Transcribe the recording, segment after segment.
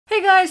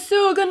Okay guys,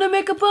 so we're gonna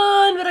make a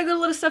bun, but I got a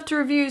lot of stuff to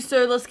review,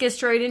 so let's get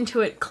straight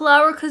into it.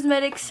 Klara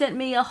Cosmetics sent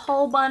me a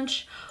whole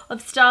bunch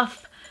of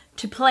stuff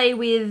to play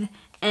with,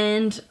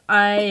 and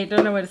I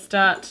don't know where to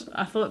start.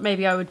 I thought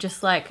maybe I would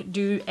just like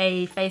do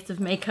a face of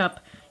makeup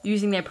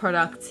using their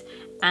products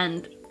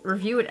and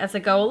review it as I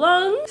go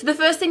along. So the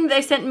first thing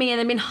they sent me,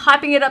 and they've been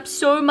hyping it up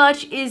so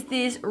much, is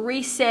this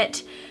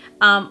Reset.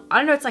 I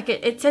don't know, it's like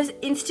it says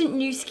Instant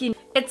New Skin.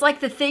 It's like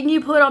the thing you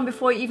put on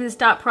before you even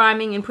start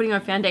priming and putting on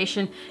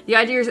foundation. The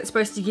idea is it's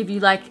supposed to give you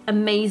like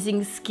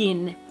amazing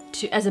skin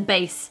as a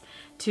base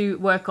to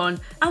work on.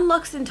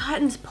 Unlocks and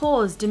tightens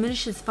pores,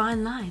 diminishes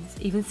fine lines,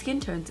 even skin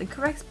tones, and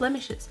corrects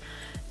blemishes.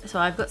 So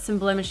I've got some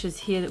blemishes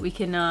here that we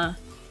can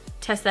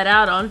test that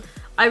out on.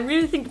 I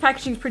really think the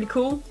packaging is pretty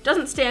cool.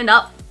 Doesn't stand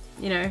up,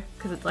 you know,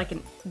 because it's like a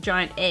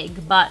giant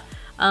egg, but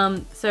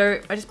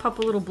so I just pop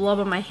a little blob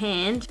on my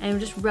hand and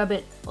just rub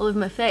it all over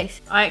my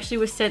face. I actually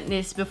was sent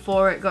this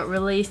before it got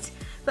released,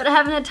 but I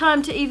haven't had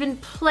time to even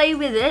play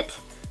with it.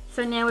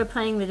 So now we're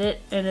playing with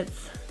it and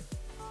it's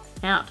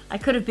out. I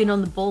could have been on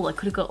the ball. I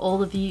could have got all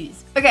the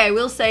views. Okay, I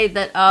will say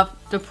that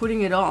after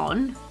putting it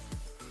on,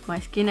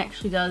 my skin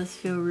actually does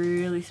feel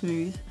really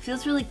smooth. It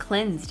feels really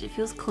cleansed. It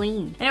feels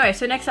clean. Anyway,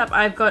 so next up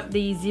I've got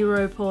the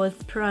Zero Pores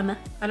Primer.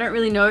 I don't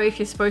really know if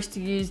you're supposed to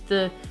use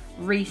the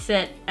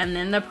Reset and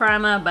then the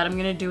primer, but I'm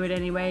gonna do it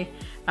anyway.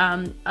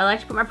 I like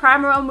to put my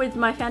primer on with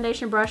my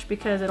foundation brush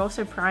because it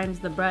also primes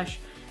the brush.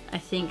 I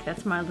think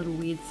that's my little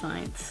weird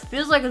science.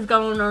 Feels like it's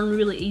going on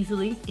really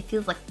easily. It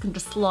feels like I can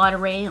just slide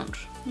around.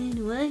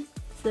 Anyway,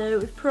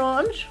 so it's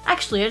primed.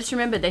 Actually, I just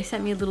remembered they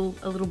sent me a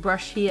little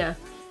brush here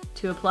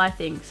to apply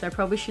things, so I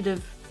probably should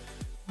have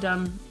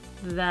done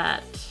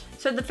that.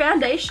 So the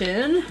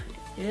foundation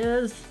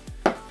is,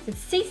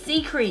 it's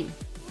CC Cream.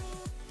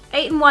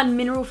 8-in-1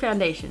 mineral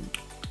foundation.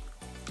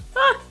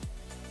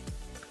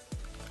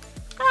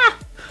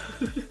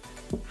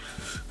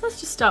 Let's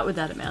just start with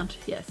that amount.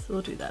 Yes,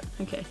 we'll do that.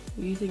 Okay,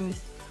 we're using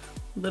this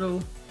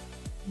little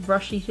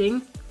brushy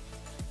thing.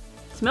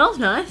 Smells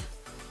nice.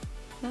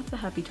 That's a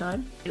happy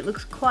time. It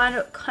looks kind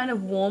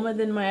of warmer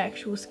than my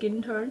actual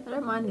skin tone. I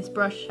don't mind this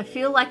brush. I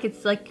feel like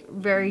it's like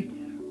very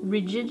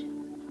rigid,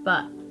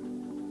 but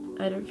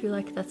I don't feel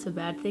like that's a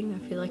bad thing.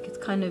 I feel like it's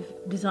kind of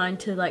designed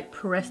to like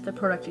press the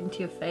product into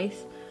your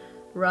face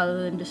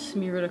rather than just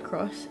smear it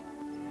across.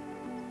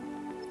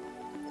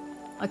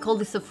 I call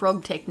this the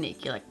frog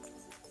technique. You're like,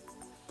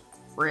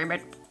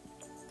 rabbit.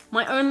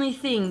 My only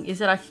thing is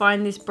that I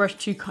find this brush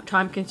too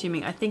time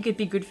consuming. I think it'd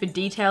be good for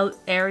detail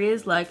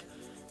areas like,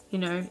 you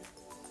know,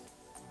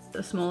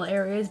 the smaller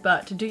areas,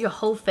 but to do your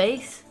whole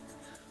face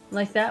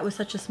like that with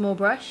such a small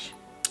brush,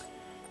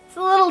 it's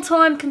a little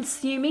time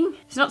consuming.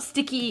 It's not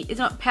sticky, it's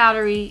not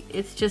powdery,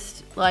 it's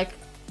just like,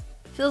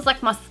 it feels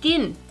like my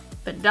skin,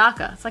 but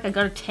darker. It's like I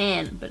got a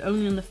tan, but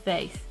only on the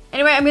face.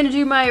 Anyway, I'm gonna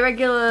do my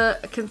regular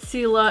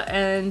concealer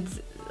and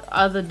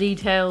other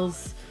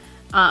details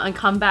and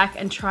come back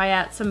and try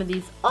out some of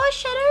these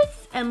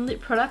eyeshadows and lip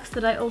products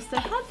that I also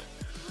have.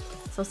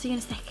 So I'll see you in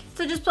a sec.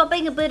 So just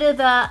popping a bit of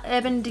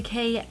Urban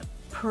Decay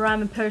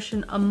primer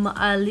potion on my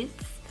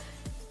eyelids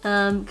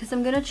because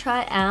I'm gonna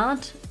try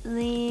out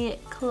the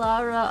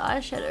Klara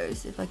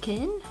eyeshadows if I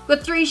can.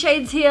 Got 3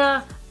 shades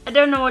here. I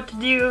don't know what to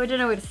do. I don't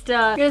know where to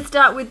start. I'm gonna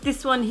start with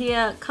this one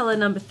here, color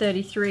number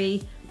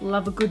 33.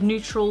 Love a good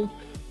neutral,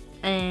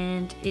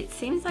 and it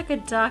seems like a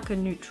darker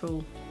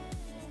neutral.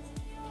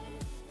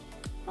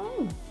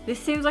 Oh, this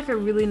seems like a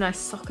really nice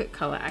socket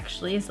color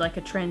actually. It's like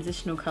a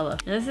transitional color.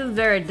 And this is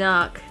very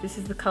dark. This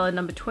is the color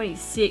number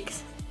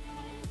 26.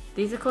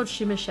 These are called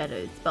shimmer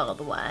shadows, by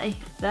the way.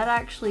 That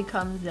actually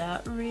comes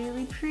out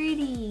really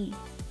pretty.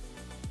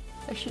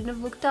 I shouldn't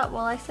have looked up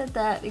while I said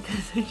that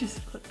because I just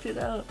fucked it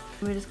up.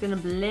 We're just gonna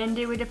blend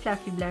it with a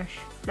fluffy brush.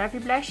 Fluffy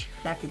brush,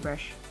 fluffy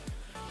brush.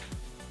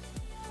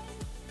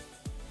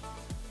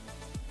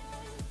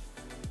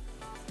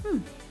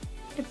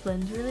 It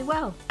blends really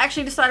well.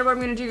 Actually decided what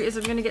I'm gonna do is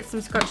I'm gonna get some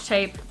Scotch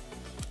tape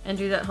and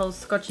do that whole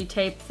scotchy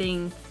tape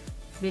thing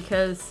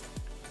because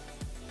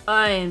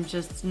I am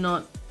just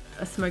not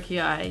a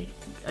smoky eye.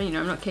 You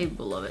know, I'm not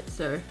capable of it,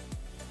 so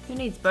who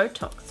needs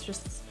Botox?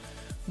 Just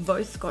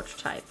both Scotch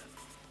tape.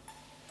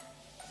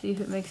 See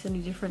if it makes any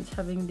difference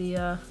having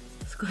the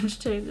Scotch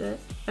tape there.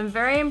 I'm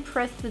very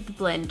impressed with the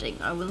blending,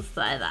 I will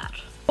say that.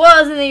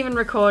 Wasn't even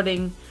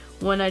recording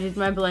when I did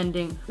my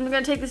blending. I'm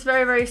gonna take this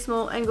very, very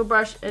small angle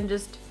brush and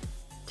just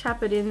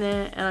tap it in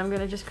there, and I'm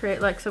gonna just create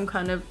like some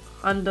kind of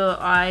under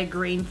eye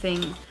green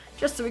thing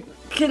just so we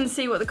can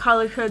see what the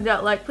color turns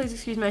out like. Please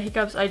excuse my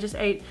hiccups. I just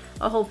ate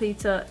a whole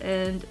pizza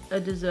and a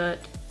dessert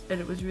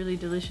and it was really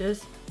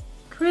delicious.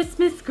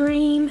 Christmas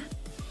green.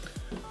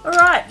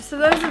 Alright, so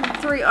those are the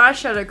 3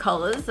 eyeshadow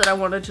colors that I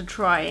wanted to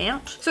try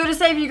out. So to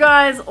save you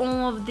guys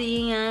all of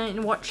the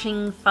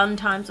watching fun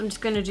times, I'm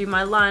just going to do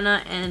my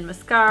liner and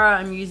mascara.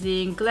 I'm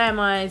using Glam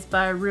Eyes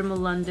by Rimmel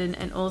London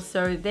and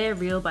also They're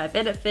Real by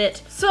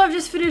Benefit. So I've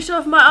just finished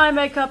off my eye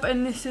makeup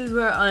and this is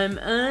where I'm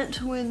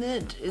at with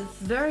it. It's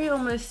very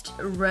almost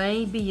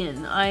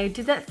Arabian. I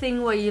did that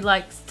thing where you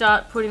like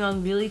start putting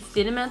on really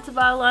thin amounts of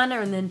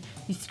eyeliner and then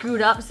you screw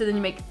it up, so then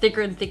you make it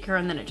thicker and thicker,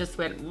 and then it just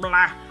went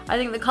blah. I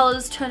think the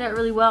colors turned out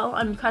really well.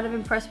 I'm kind of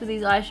impressed with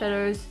these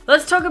eyeshadows.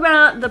 Let's talk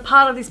about the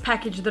part of this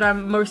package that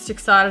I'm most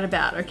excited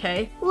about,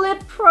 okay?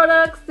 Lip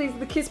products. These are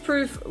the Kiss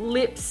Proof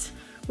lips,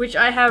 which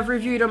I have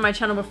reviewed on my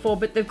channel before,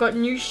 but they've got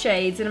new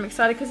shades, and I'm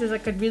excited because there's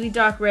like a really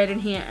dark red in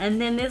here, and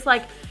then there's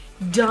like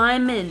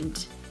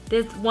diamond.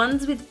 There's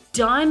ones with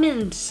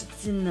diamonds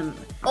in them.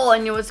 Oh,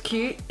 and you know what's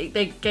cute?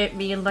 They gave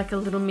me like a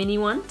little mini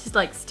one to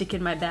like stick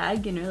in my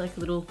bag, you know, like a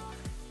little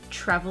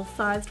travel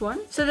sized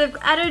one. So they've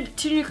added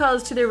 2 new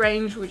colors to their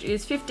range, which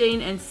is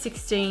 15 and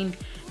 16,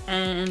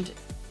 and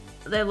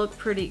they look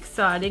pretty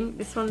exciting.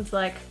 This one's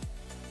like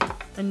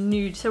a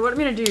nude. So what I'm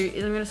gonna do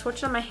is I'm gonna swatch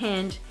it on my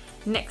hand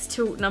next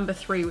to number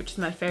 3, which is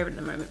my favorite at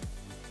the moment.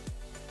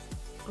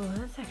 Oh,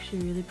 that's actually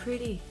really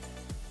pretty.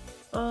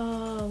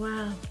 Oh,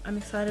 wow. I'm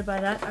excited by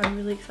that. I'm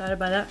really excited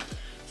by that.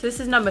 So this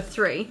is number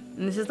 3,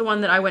 and this is the one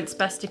that I went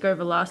spastic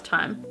over last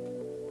time.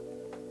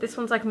 This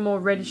one's like more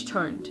reddish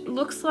toned. It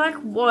looks like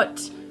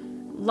what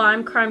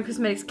Lime Crime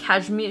Cosmetics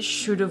Cashmere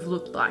should have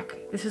looked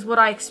like. This is what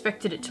I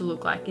expected it to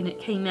look like, and it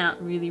came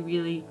out really,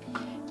 really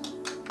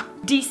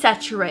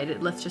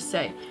desaturated, let's just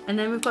say. And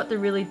then we've got the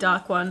really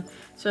dark one.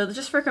 So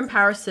just for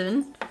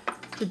comparison,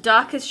 the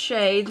darkest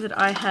shade that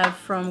I have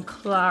from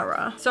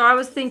Klara. So I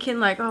was thinking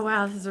like, oh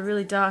wow, this is a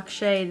really dark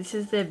shade. This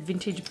is their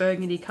vintage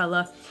burgundy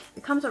color.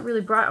 It comes up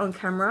really bright on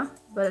camera,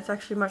 but it's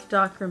actually much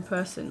darker in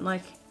person.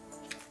 Like,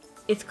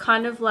 it's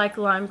kind of like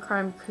Lime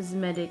Crime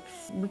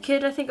Cosmetics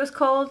Wicked, I think it was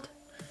called,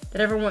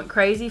 that everyone went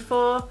crazy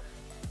for.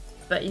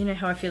 But you know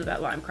how I feel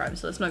about Lime Crime,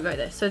 so let's not go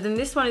there. So then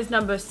this one is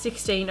number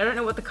 16. I don't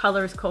know what the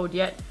color is called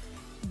yet,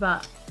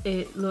 but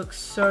it looks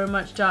so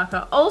much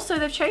darker. Also,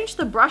 they've changed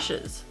the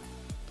brushes,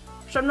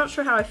 which I'm not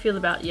sure how I feel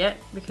about yet,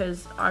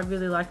 because I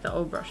really like the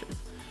old brushes.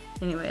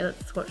 Anyway,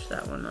 let's swatch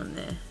that one on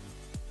there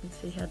and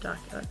see how dark.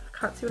 I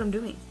can't see what I'm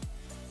doing.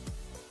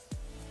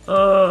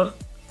 Oh,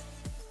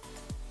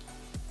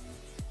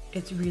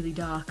 it's really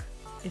dark.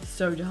 It's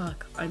so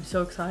dark. I'm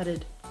so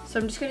excited. So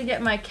I'm just gonna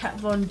get my Kat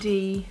Von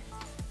D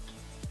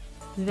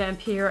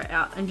Vampira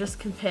out and just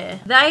compare.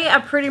 They are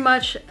pretty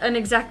much an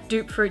exact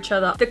dupe for each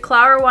other. The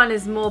Klara one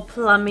is more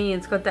plummy, and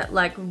it's got that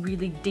like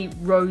really deep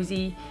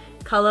rosy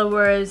color,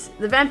 whereas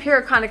the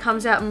Vampira kind of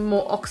comes out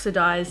more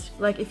oxidized.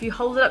 Like if you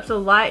hold it up to the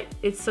light,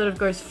 it sort of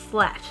goes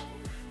flat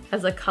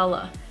as a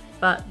color,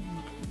 but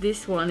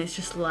this one is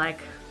just like,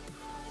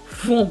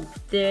 boom,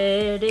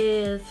 there it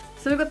is.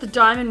 So we've got the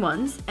diamond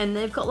ones, and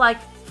they've got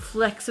like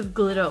flecks of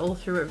glitter all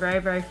through it, very,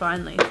 very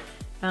finely.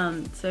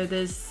 So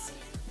there's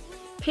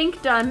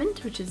pink diamond,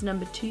 which is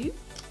number 2.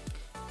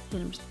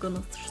 And I'm just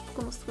gonna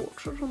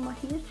swatch it on my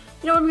hand.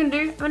 You know what I'm gonna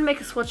do? I'm gonna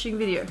make a swatching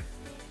video.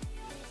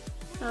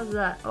 How's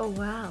that? Oh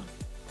wow.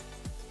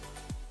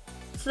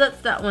 So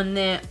that's that one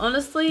there.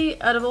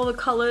 Honestly, out of all the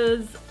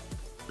colors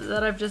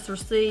that I've just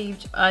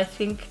received, I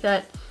think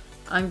that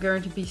I'm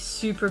going to be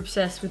super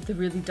obsessed with the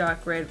really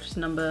dark red, which is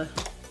number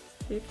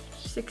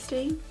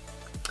 16.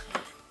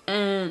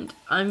 And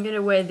I'm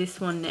gonna wear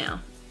this one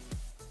now.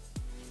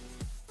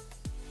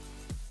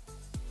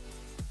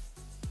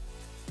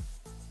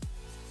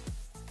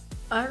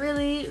 I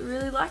really,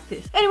 really like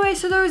this. Anyway,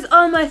 so those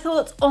are my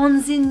thoughts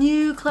on the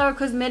new Klara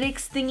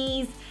Cosmetics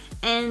thingies,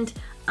 and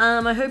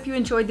I hope you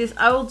enjoyed this.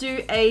 I will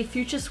do a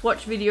future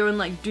swatch video and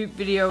like dupe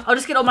video. I'll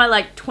just get all my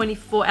like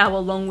 24-hour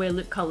long wear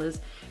lip colors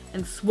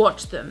and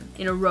swatch them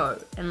in a row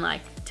and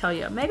like tell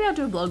you. Maybe I'll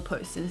do a blog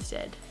post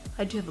instead.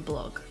 I do have a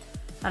blog.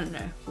 I don't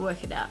know, we'll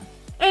work it out.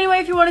 Anyway,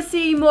 if you want to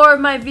see more of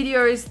my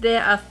videos,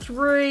 there are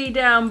 3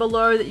 down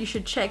below that you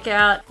should check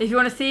out. If you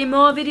want to see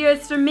more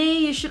videos from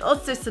me, you should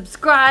also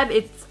subscribe.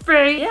 It's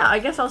free. Yeah, I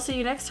guess I'll see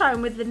you next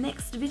time with the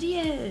next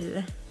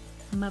video.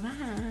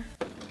 Bye-bye.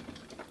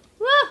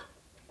 Whoa!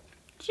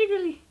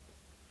 Jiggly.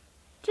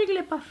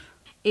 Jigglypuff.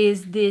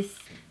 Is this...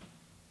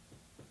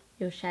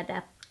 Yo, shut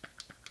up.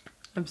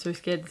 I'm so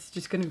scared. It's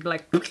just gonna be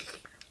like...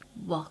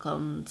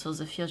 Welcome to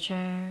the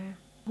future.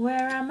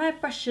 Where are my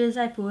brushes?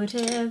 I put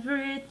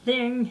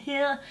everything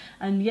here,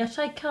 and yet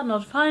I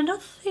cannot find a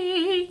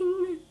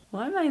thing.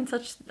 Why am I in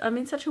such... I'm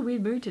in such a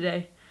weird mood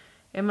today.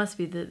 It must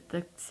be the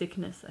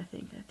sickness, I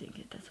think